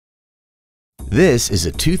This is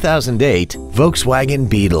a 2008 Volkswagen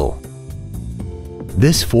Beetle.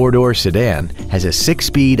 This four-door sedan has a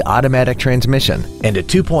 6-speed automatic transmission and a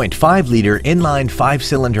 2.5-liter inline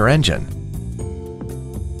 5-cylinder engine.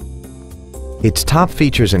 Its top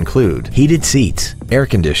features include heated seats, air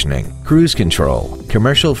conditioning, cruise control,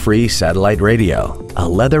 commercial-free satellite radio, a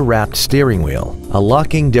leather-wrapped steering wheel, a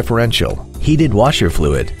locking differential, heated washer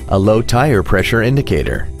fluid, a low tire pressure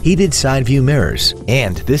indicator, heated side view mirrors,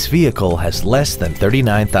 and this vehicle has less than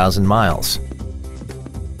 39,000 miles.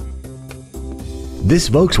 This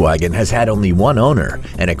Volkswagen has had only one owner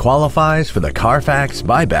and it qualifies for the Carfax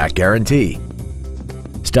buyback guarantee.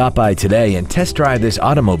 Stop by today and test drive this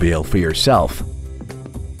automobile for yourself.